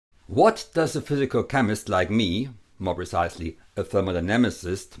What does a physical chemist like me, more precisely a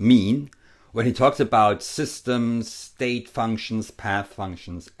thermodynamicist, mean when he talks about systems, state functions, path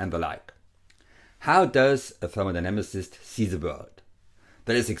functions and the like? How does a thermodynamicist see the world?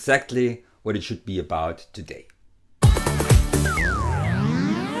 That is exactly what it should be about today.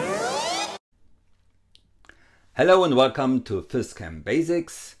 Hello and welcome to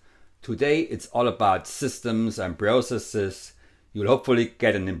PhysChemBasics. Today it's all about systems and processes. You'll hopefully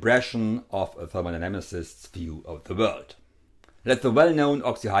get an impression of a thermodynamicist's view of the world. Let the well-known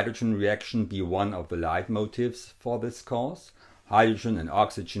oxyhydrogen reaction be one of the leitmotifs for this course. Hydrogen and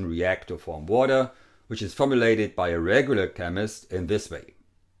oxygen react to form water, which is formulated by a regular chemist in this way.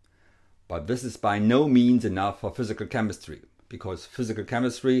 But this is by no means enough for physical chemistry, because physical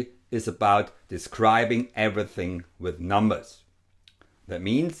chemistry is about describing everything with numbers. That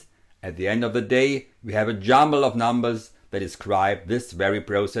means, at the end of the day, we have a jumble of numbers that describe this very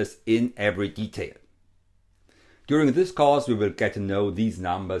process in every detail. During this course, we will get to know these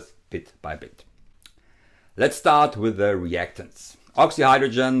numbers bit by bit. Let's start with the reactants.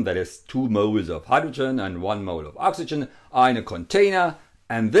 Oxyhydrogen, that is 2 moles of hydrogen and 1 mole of oxygen, are in a container,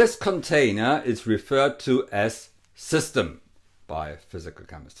 and this container is referred to as system by physical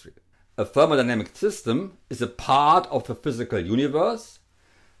chemistry. A thermodynamic system is a part of the physical universe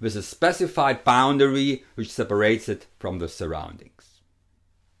with a specified boundary which separates it from the surroundings.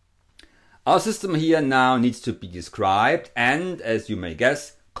 Our system here now needs to be described and, as you may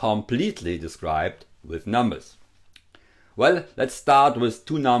guess, completely described with numbers. Well, let's start with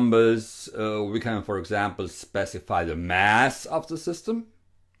 2 numbers. We can, for example, specify the mass of the system,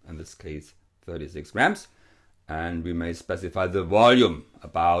 in this case 36 grams, and we may specify the volume,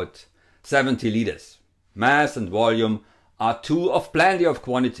 about 70 liters. Mass and volume are 2 of plenty of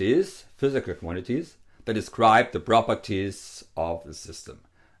quantities, physical quantities, that describe the properties of the system.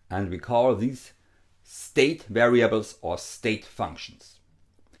 And we call these state variables or state functions.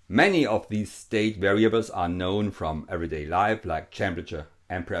 Many of these state variables are known from everyday life, like temperature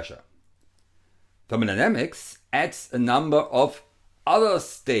and pressure. Thermodynamics adds a number of other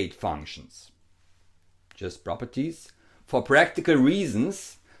state functions, just properties, for practical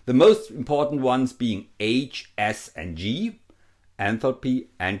reasons, the most important ones being H, S and G, enthalpy,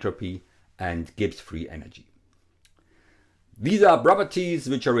 entropy and Gibbs free energy. These are properties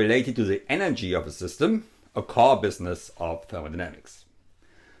which are related to the energy of a system, a core business of thermodynamics.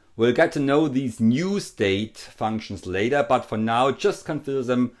 We'll get to know these new state functions later, but for now just consider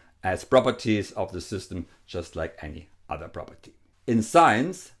them as properties of the system, just like any other property. In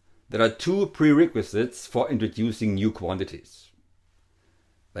science, there are 2 prerequisites for introducing new quantities.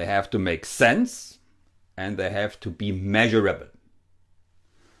 They have to make sense and they have to be measurable.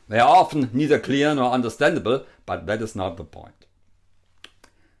 They are often neither clear nor understandable, but that is not the point.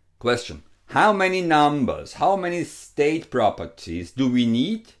 Question: how many numbers, how many state properties do we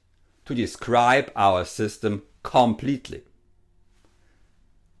need to describe our system completely?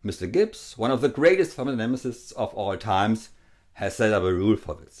 Mr. Gibbs, one of the greatest thermodynamicists of all times, has set up a rule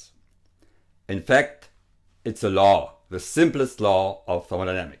for this. In fact, it's a law, the simplest law of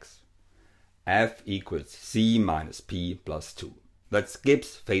thermodynamics. F equals C minus P plus 2. That's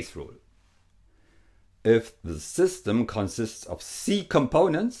Gibbs' phase rule. If the system consists of C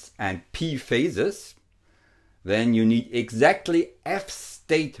components and P phases, then you need exactly F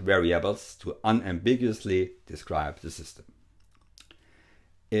state variables to unambiguously describe the system.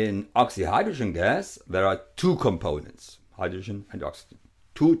 In oxyhydrogen gas, there are 2 components, hydrogen and oxygen,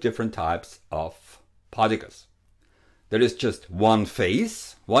 2 different types of particles. There is just one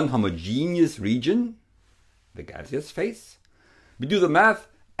phase, one homogeneous region, the gaseous phase. We do the math,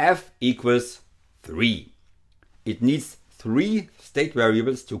 F equals 3. It needs 3 state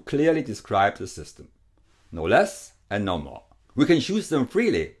variables to clearly describe the system. No less and no more. We can choose them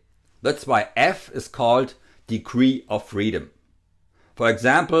freely. That's why F is called degree of freedom. For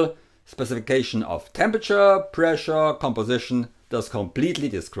example, specification of temperature, pressure, composition does completely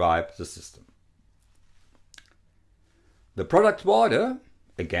describe the system. The product water,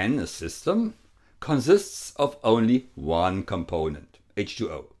 again a system, consists of only one component,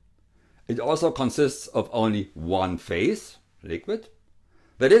 H2O. It also consists of only one phase, liquid.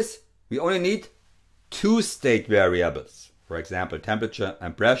 That is, we only need 2 state variables, for example temperature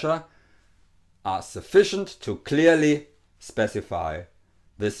and pressure, are sufficient to clearly specify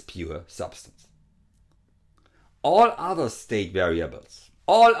this pure substance. All other state variables,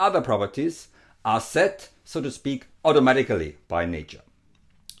 all other properties are set, so to speak, automatically by nature.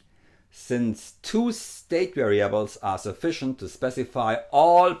 Since 2 state variables are sufficient to specify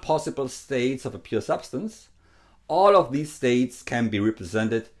all possible states of a pure substance, all of these states can be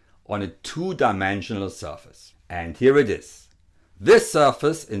represented on a two-dimensional surface. And here it is. This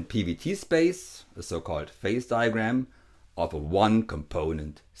surface in PVT space, a so-called phase diagram of a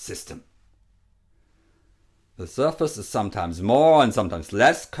one-component system. The surface is sometimes more and sometimes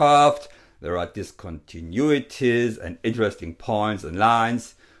less curved. There are discontinuities and interesting points and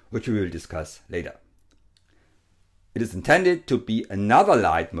lines, which we will discuss later. It is intended to be another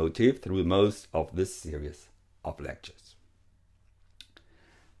leitmotif through most of this series of lectures.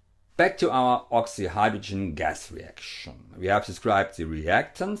 Back to our oxyhydrogen gas reaction. We have described the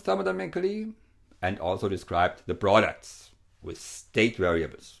reactants thermodynamically and also described the products with state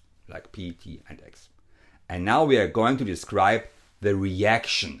variables like P, T and X. And now we are going to describe the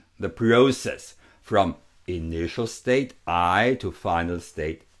reaction, the process from initial state I to final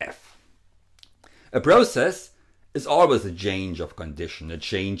state F. A process is always a change of condition, a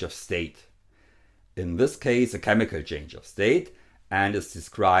change of state. In this case, a chemical change of state, and is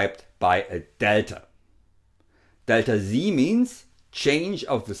described by a delta. Delta Z means change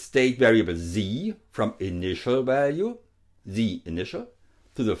of the state variable Z from initial value, Z initial,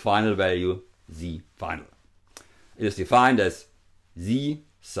 to the final value, Z final. It is defined as Z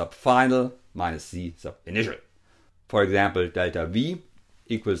sub final minus Z sub initial. For example, delta V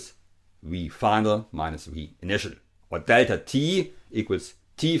equals V final minus V initial. Or delta T equals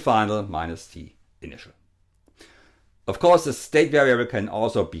T final minus T initial. Of course, the state variable can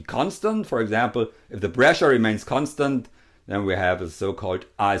also be constant. For example, if the pressure remains constant, then we have a so-called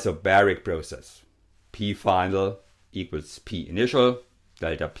isobaric process. P final equals P initial,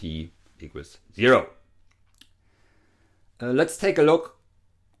 delta P equals 0. Let's take a look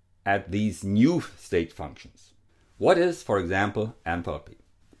at these new state functions. What is, for example, enthalpy?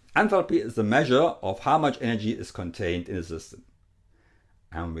 Enthalpy is the measure of how much energy is contained in a system.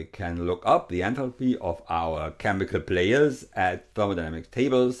 And we can look up the enthalpy of our chemical players at thermodynamic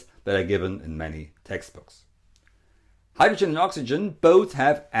tables that are given in many textbooks. Hydrogen and oxygen both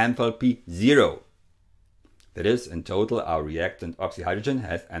have enthalpy 0. That is, in total, our reactant oxyhydrogen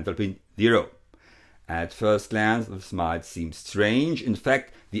has enthalpy 0. At first glance, this might seem strange. In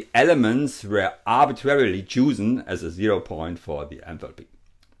fact, the elements were arbitrarily chosen as a 0 point for the enthalpy.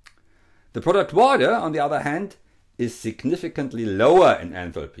 The product water, on the other hand, is significantly lower in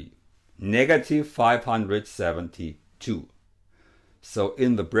enthalpy, negative 572. So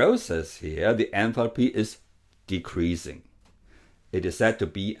in the process here, the enthalpy is decreasing. It is said to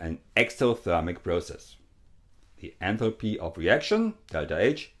be an exothermic process. The enthalpy of reaction, delta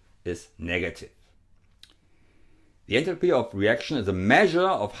H, is negative. The enthalpy of reaction is a measure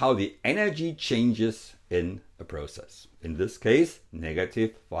of how the energy changes in a process. In this case,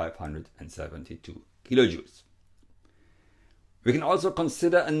 negative 572 kilojoules. We can also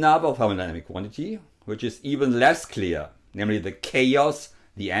consider another thermodynamic quantity, which is even less clear, namely the chaos,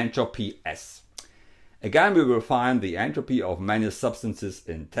 the entropy S. Again, we will find the entropy of many substances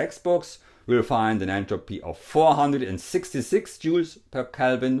in textbooks. We will find an entropy of 466 joules per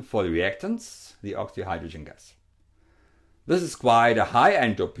Kelvin for the reactants, the oxyhydrogen gas. This is quite a high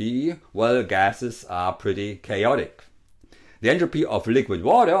entropy, while gases are pretty chaotic. The entropy of liquid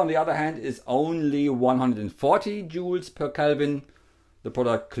water, on the other hand, is only 140 joules per Kelvin. The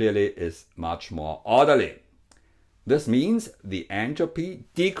product clearly is much more orderly. This means the entropy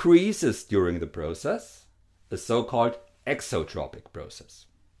decreases during the process, a so-called exotropic process.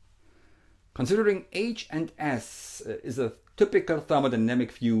 Considering H and S is a typical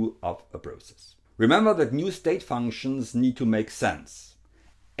thermodynamic view of a process. Remember that new state functions need to make sense.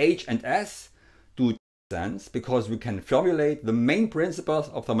 H and S do sense because we can formulate the main principles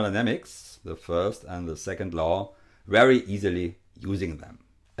of thermodynamics, the first and the second law, very easily using them.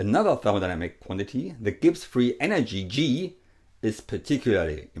 Another thermodynamic quantity, the Gibbs free energy G, is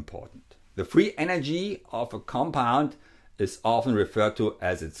particularly important. The free energy of a compound is often referred to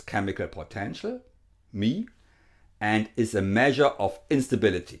as its chemical potential, μ, and is a measure of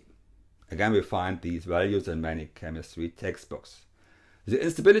instability. Again, we find these values in many chemistry textbooks. The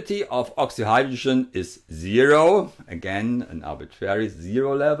instability of oxyhydrogen is 0, again an arbitrary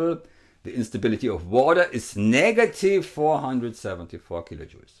 0 level. The instability of water is negative 474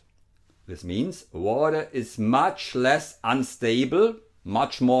 kilojoules. This means water is much less unstable,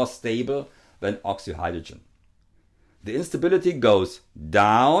 much more stable than oxyhydrogen. The instability goes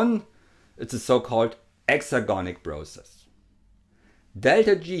down. It's a so-called hexagonic process.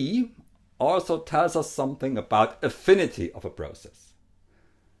 Delta G also tells us something about affinity of a process.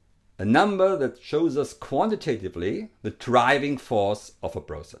 A number that shows us quantitatively the driving force of a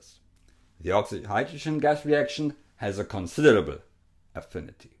process. The oxyhydrogen gas reaction has a considerable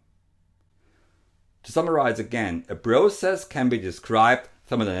affinity. To summarize again, a process can be described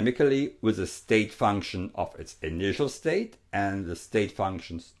thermodynamically with the state function of its initial state and the state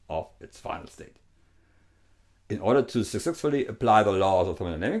functions of its final state. In order to successfully apply the laws of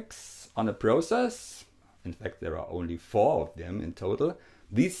thermodynamics on a process, in fact there are only 4 of them in total,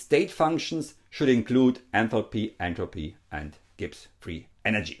 these state functions should include enthalpy, entropy and Gibbs free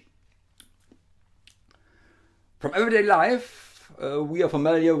energy. From everyday life, we are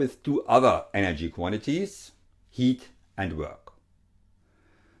familiar with 2 other energy quantities, heat and work.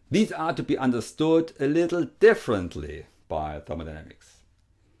 These are to be understood a little differently by thermodynamics.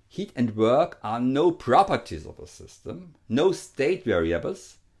 Heat and work are no properties of a system, no state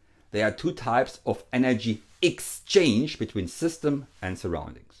variables. They are 2 types of energy exchange between system and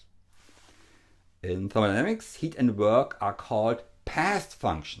surroundings. In thermodynamics, heat and work are called path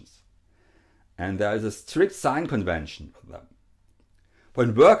functions, and there is a strict sign convention for them.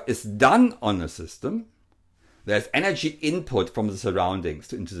 When work is done on a system, there is energy input from the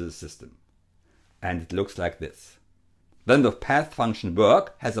surroundings into the system, and it looks like this. Then the path function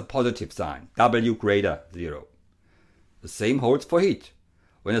work has a positive sign, W greater 0. The same holds for heat.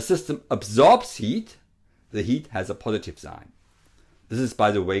 When a system absorbs heat, the heat has a positive sign. This is,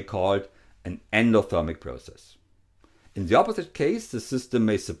 by the way, called an endothermic process. In the opposite case, the system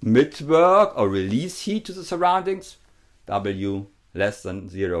may submit work or release heat to the surroundings, W less than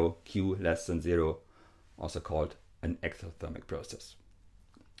 0, Q less than 0, also called an exothermic process.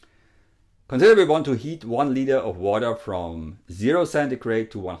 Consider we want to heat 1 liter of water from 0 centigrade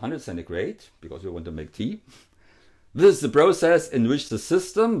to 100 centigrade, because we want to make tea. This is the process in which the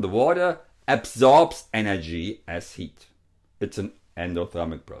system, the water, absorbs energy as heat. It's an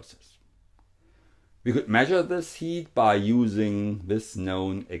endothermic process. We could measure this heat by using this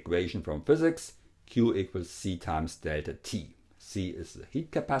known equation from physics, Q equals C times delta T. C is the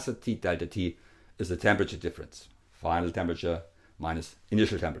heat capacity, delta T is the temperature difference, final temperature minus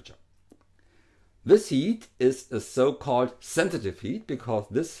initial temperature. This heat is a so-called sensitive heat because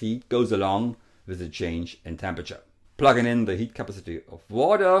this heat goes along with the change in temperature. Plugging in the heat capacity of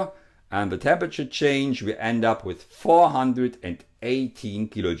water and the temperature change, we end up with 418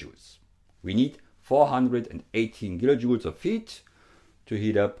 kilojoules. We need 418 kilojoules of heat to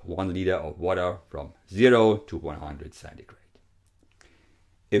heat up 1 liter of water from 0 to 100 centigrade.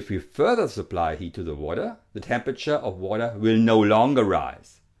 If we further supply heat to the water, the temperature of water will no longer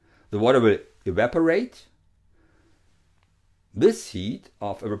rise. The water will evaporate. This heat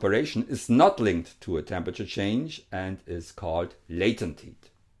of evaporation is not linked to a temperature change and is called latent heat.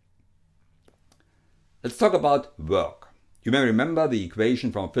 Let's talk about work. You may remember the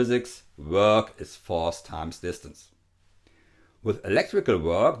equation from physics, work is force times distance. With electrical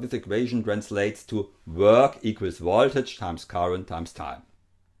work, this equation translates to work equals voltage times current times time.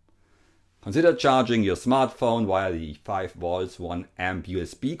 Consider charging your smartphone via the 5 volts 1 amp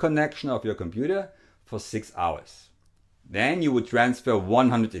USB connection of your computer for 6 hours. Then you would transfer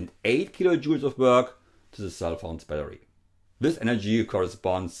 108 kilojoules of work to the cell phone's battery. This energy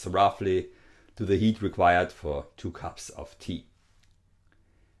corresponds roughly to the heat required for 2 cups of tea.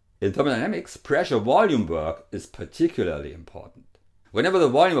 In thermodynamics, pressure-volume work is particularly important. Whenever the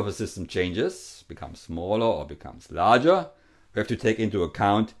volume of a system changes, becomes smaller or becomes larger, we have to take into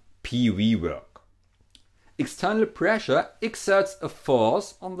account PV work. External pressure exerts a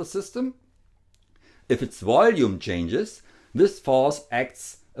force on the system. If its volume changes, this force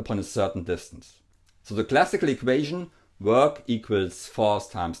acts upon a certain distance. So the classical equation, work equals force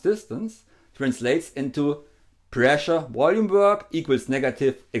times distance, translates into pressure volume work equals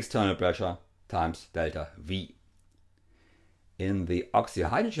negative external pressure times delta V. In the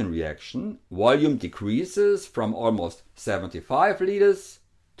oxyhydrogen reaction, volume decreases from almost 75 liters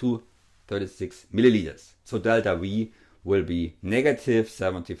to 36 milliliters. So delta V will be negative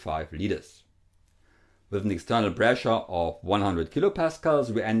 75 liters. With an external pressure of 100 kilopascals,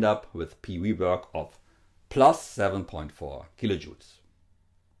 we end up with PV work of plus 7.4 kilojoules.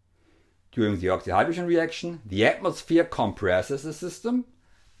 During the oxyhydrogen reaction, the atmosphere compresses the system,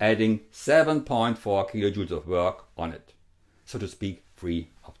 adding 7.4 kilojoules of work on it, so to speak,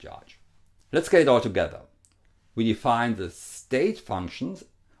 free of charge. Let's get it all together. We define the state functions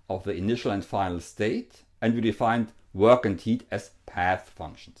of the initial and final state, and we defined work and heat as path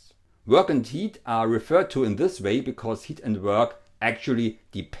functions. Work and heat are referred to in this way because heat and work actually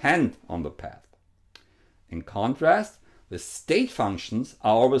depend on the path. In contrast, the state functions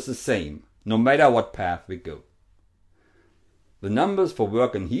are always the same, no matter what path we go. The numbers for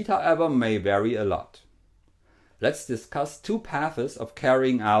work and heat, however, may vary a lot. Let's discuss 2 paths of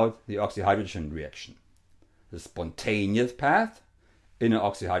carrying out the oxyhydrogen reaction. The spontaneous path in an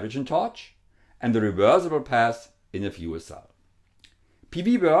oxyhydrogen torch and the reversible path in a fuel cell.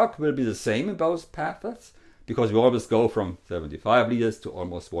 PV work will be the same in both paths because we always go from 75 liters to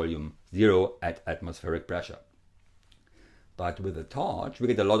almost volume 0 at atmospheric pressure. But with a torch we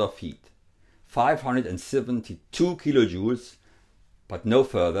get a lot of heat, 572 kilojoules, but no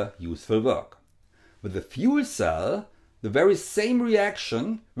further useful work. With the fuel cell, the very same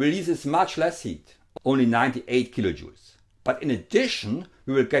reaction releases much less heat, only 98 kilojoules. But in addition,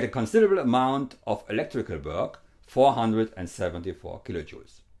 we will get a considerable amount of electrical work, 474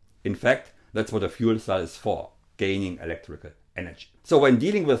 kilojoules. In fact, that's what a fuel cell is for, gaining electrical energy. So when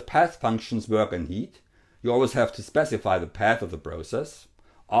dealing with path functions work and heat, you always have to specify the path of the process,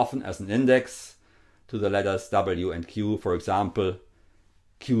 often as an index to the letters W and Q. For example,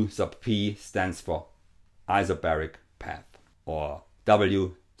 Q sub P stands for isobaric path, or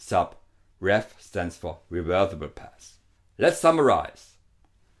W sub ref stands for reversible path. Let's summarize.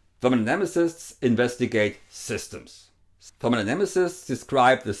 Thermodynamicists investigate systems. Thermodynamicists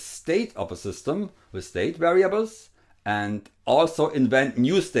describe the state of a system with state variables and also invent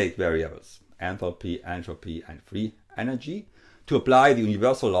new state variables, enthalpy, entropy, and free energy, to apply the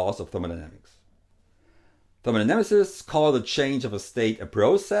universal laws of thermodynamics. Thermodynamicists call the change of a state a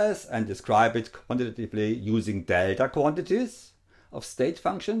process and describe it quantitatively using delta quantities of state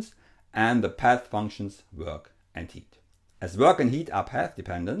functions and the path functions work and heat. As work and heat are path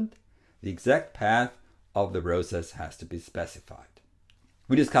dependent, the exact path of the process has to be specified.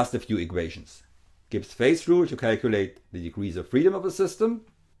 We discussed a few equations. Gibbs phase rule to calculate the degrees of freedom of a system,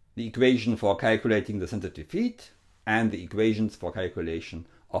 the equation for calculating the sensitive heat, and the equations for calculation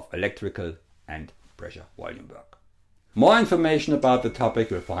of electrical and pressure volume work. More information about the topic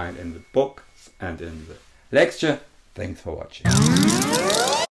you'll find in the book and in the lecture. Thanks for watching.